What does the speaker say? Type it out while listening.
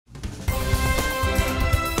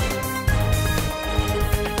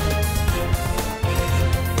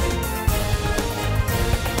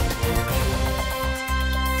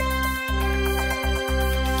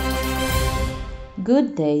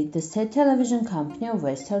Good day. The state television company of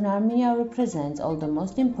Western Armenia represents all the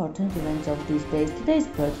most important events of these days. Today's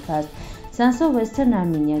broadcast, Sons of Western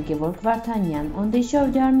Armenia, Gevorg Vardanyan, on the issue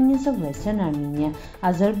of the Armenians of Western Armenia,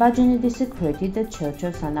 Azerbaijanis desecrated the church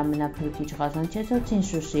of Amenaprkich Ghazanchetsots in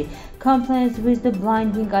Shushi. Compliance with the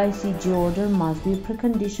blinding ICG order must be a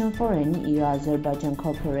precondition for any EU-Azerbaijan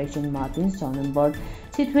cooperation, Martin Sonneborn.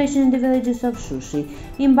 Situation in the villages of Shushi.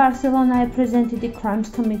 In Barcelona, I presented the crimes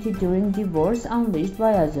committed during divorce unleashed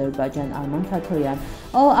by Azerbaijan, Arman Tatoyan.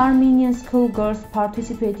 All Armenian schoolgirls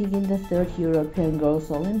participating in the 3rd European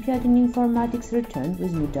Girls Olympiad in Informatics returned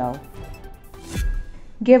with medal.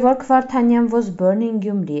 Gevorg Vardanyan was born in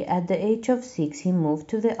Gyumri. At the age of 6, he moved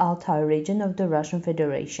to the Altai region of the Russian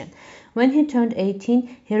Federation. When he turned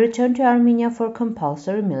 18, he returned to Armenia for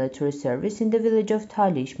compulsory military service in the village of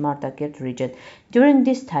Talish, Martakert region. During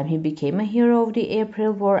this time, he became a hero of the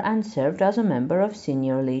April War and served as a member of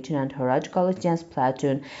Senior Lieutenant Haroutyunyan's Galician's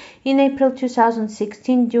platoon. In April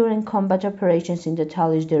 2016, during combat operations in the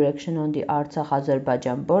Talish direction on the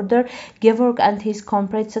Artsakh-Azerbaijan border, Gevorg and his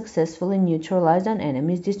comrades successfully neutralized an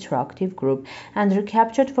enemy's destructive group and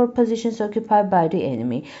recaptured 4 positions occupied by the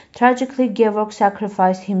enemy. Tragically, Gevorg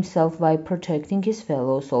sacrificed himself by protecting his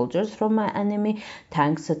fellow soldiers from an enemy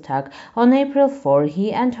tank's attack. On April 4,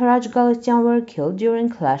 he and Haroutyunyan Galician were killed during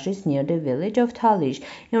clashes near the village of Talish.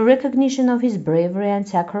 In recognition of his bravery and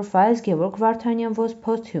sacrifice, Gevorg Vardanyan was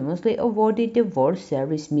posthumously awarded the War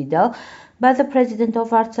Service Medal by the President of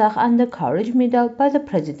Artsakh and the Courage Medal by the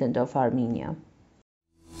President of Armenia.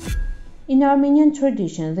 In Armenian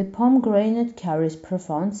tradition, the pomegranate carries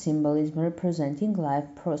profound symbolism representing life,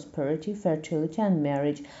 prosperity, fertility, and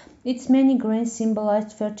marriage. Its many grains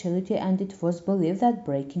symbolized fertility, and it was believed that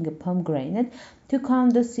breaking a pomegranate to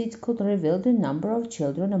count the seeds could reveal the number of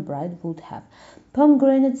children a bride would have.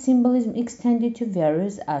 Pomegranate symbolism extended to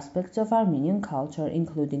various aspects of Armenian culture,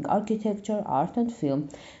 including architecture, art, and film.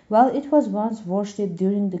 While it was once worshipped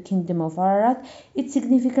during the Kingdom of Ararat, its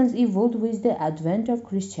significance evolved with the advent of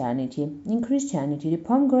Christianity. In Christianity, the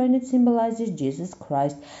pomegranate symbolizes Jesus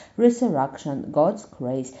Christ, resurrection, God's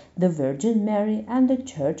grace, the Virgin Mary, and the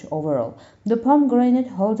Church overall. The pomegranate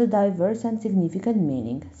holds a diverse and significant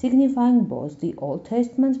meaning, signifying both the Old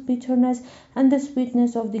Testament's bitterness and the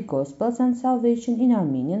sweetness of the Gospels and salvation in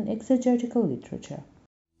Armenian exegetical literature.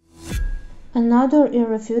 Another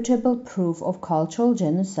irrefutable proof of cultural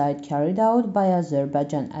genocide carried out by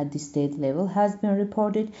Azerbaijan at the state level has been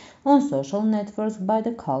reported on social networks by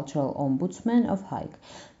the cultural ombudsman of Haik.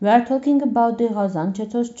 We are talking about the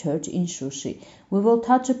Ghazanchetsots church in Shushi. We will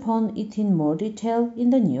touch upon it in more detail in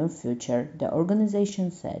the near future, the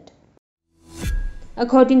organization said.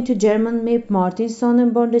 According to German MIP Martin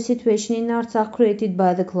Sonneborn, the situation in Artsakh created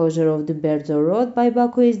by the closure of the Berzo road by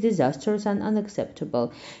Baku is disastrous and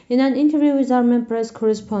unacceptable. In an interview with Armen press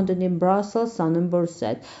correspondent in Brussels, Sonneborn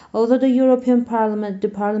said, although the European Parliament, the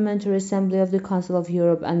Parliamentary Assembly of the Council of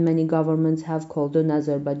Europe and many governments have called on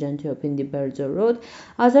Azerbaijan to open the Berzo road,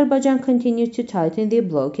 Azerbaijan continues to tighten the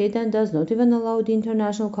blockade and does not even allow the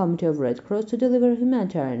International Committee of Red Cross to deliver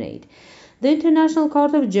humanitarian aid. The International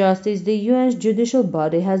Court of Justice, the UN's judicial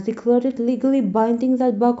body, has declared it legally binding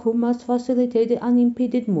that Baku must facilitate the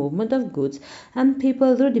unimpeded movement of goods and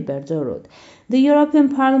people through the Berzo road. The European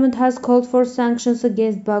Parliament has called for sanctions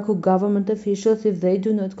against Baku government officials if they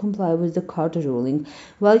do not comply with the court ruling,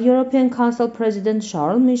 while European Council President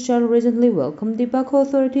Charles Michel recently welcomed the Baku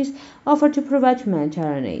authorities' offer to provide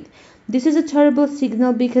humanitarian aid. This is a terrible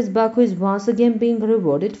signal because Baku is once again being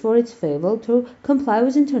rewarded for its failure to comply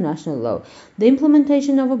with international law. The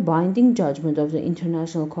implementation of a binding judgment of the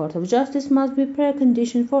International Court of Justice must be a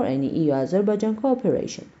precondition for any EU-Azerbaijan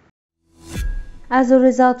cooperation. As a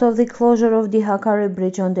result of the closure of the Hakkari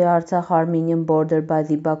Bridge on the Artsakh-Armenian border by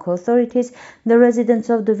the Baku authorities, the residents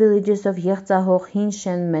of the villages of Yeghzahokh,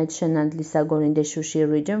 Hinshen, Medshen, and Lisagor in the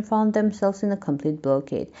Shushi region found themselves in a complete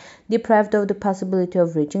blockade, deprived of the possibility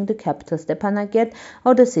of reaching the capital Stepanakert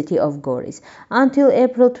or the city of Goris. Until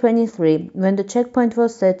April 23, when the checkpoint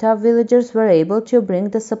was set up, villagers were able to bring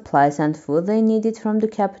the supplies and food they needed from the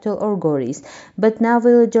capital or Goris, but now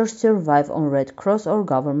villagers survive on Red Cross or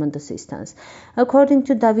government assistance. According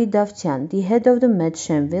to David Davtyan, the head of the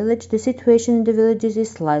Medshen village, the situation in the villages is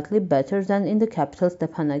slightly better than in the capital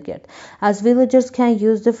Stepanakert, as villagers can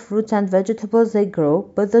use the fruits and vegetables they grow,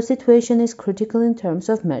 but the situation is critical in terms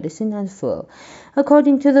of medicine and fuel.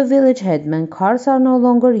 According to the village headman, cars are no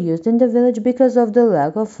longer used in the village because of the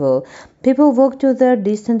lack of fuel. People walk to their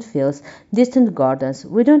distant fields, distant gardens.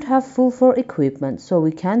 We don't have fuel for equipment, so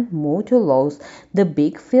we can't move to Laos. The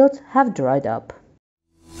big fields have dried up.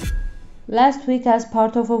 Last week, as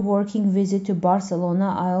part of a working visit to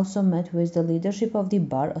Barcelona, I also met with the leadership of the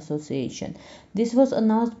Bar Association. This was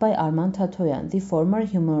announced by Arman Tatoyan, the former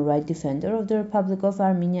human rights defender of the Republic of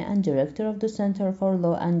Armenia and director of the Center for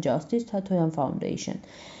Law and Justice Tatoyan Foundation.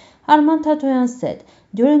 Arman Tatoyan said,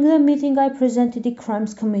 "During the meeting, I presented the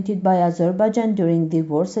crimes committed by Azerbaijan during the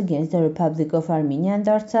wars against the Republic of Armenia and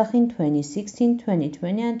Artsakh in 2016,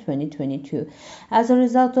 2020 and 2022. As a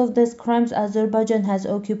result of these crimes, Azerbaijan has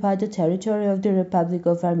occupied the territory of the Republic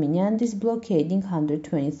of Armenia and is blockading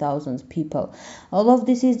 120,000 people. All of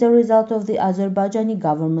this is the result of the Azerbaijani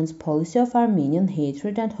government's policy of Armenian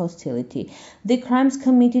hatred and hostility. The crimes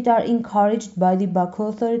committed are encouraged by the Baku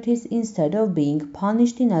authorities instead of being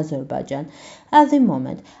punished in Azerbaijan. At the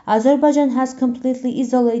moment, Azerbaijan has completely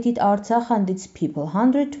isolated Artsakh and its people,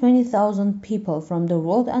 120,000 people, from the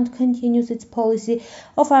world and continues its policy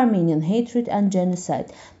of Armenian hatred and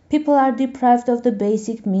genocide. People are deprived of the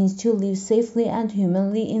basic means to live safely and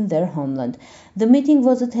humanly in their homeland." The meeting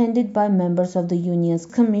was attended by members of the Union's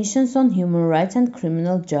Commissions on Human Rights and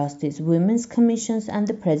Criminal Justice, Women's Commissions, and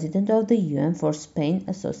the President of the UN for Spain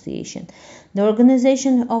Association. The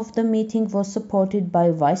organization of the meeting was supported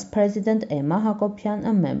by Vice President Emma Hakopian,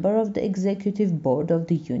 a member of the Executive Board of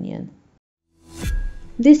the Union.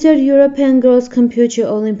 This year, European Girls Computer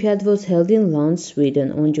Olympiad was held in Lund,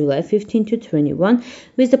 Sweden on July 15 to 21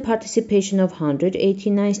 with the participation of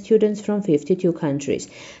 189 students from 52 countries.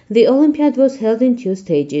 The Olympiad was held in two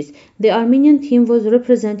stages. The Armenian team was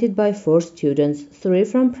represented by 4 students, 3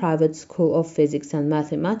 from private school of physics and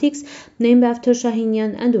mathematics named after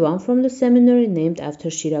Shahinyan and 1 from the seminary named after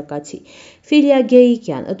Shirakati. Filia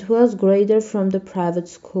Geikyan, a 12th grader from the private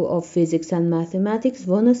school of physics and mathematics,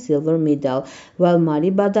 won a silver medal, while Mari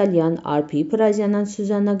Badalyan, R.P. Prazyan and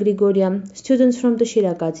Susanna Grigorian, students from the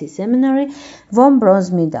Shirakati seminary, won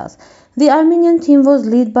bronze medals. The Armenian team was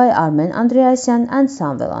led by Armen Andreasyan and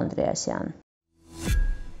Samuel Andreasyan.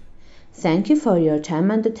 Thank you for your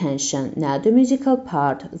time and attention. Now the musical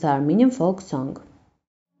part, the Armenian folk song.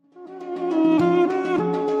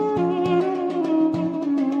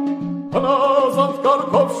 Հնազանդ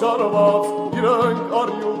կարգով շարված, իրենք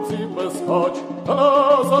արյուծի պես խաչ,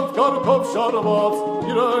 հնազանդ կարգով շարված,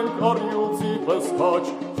 իրենք արյուծի պես խաչ,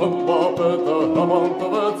 խմբապետը հման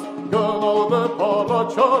տվեց, գնալ դեպ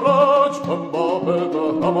առաջ, խմբապետը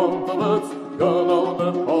հման տվեց, գնալ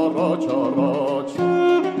դեպ առաջ.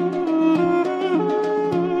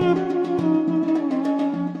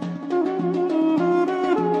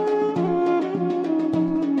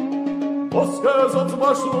 Ոսկեզած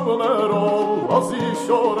մաշլուղներով, լազի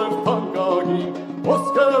շորեր թանգագին,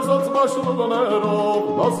 ոսկեզած մաշլուղներով,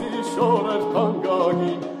 լազի շորեր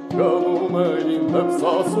թանգագին, գնում էին դեպ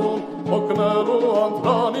սասուն, օգնելու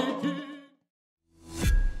անդրանիքի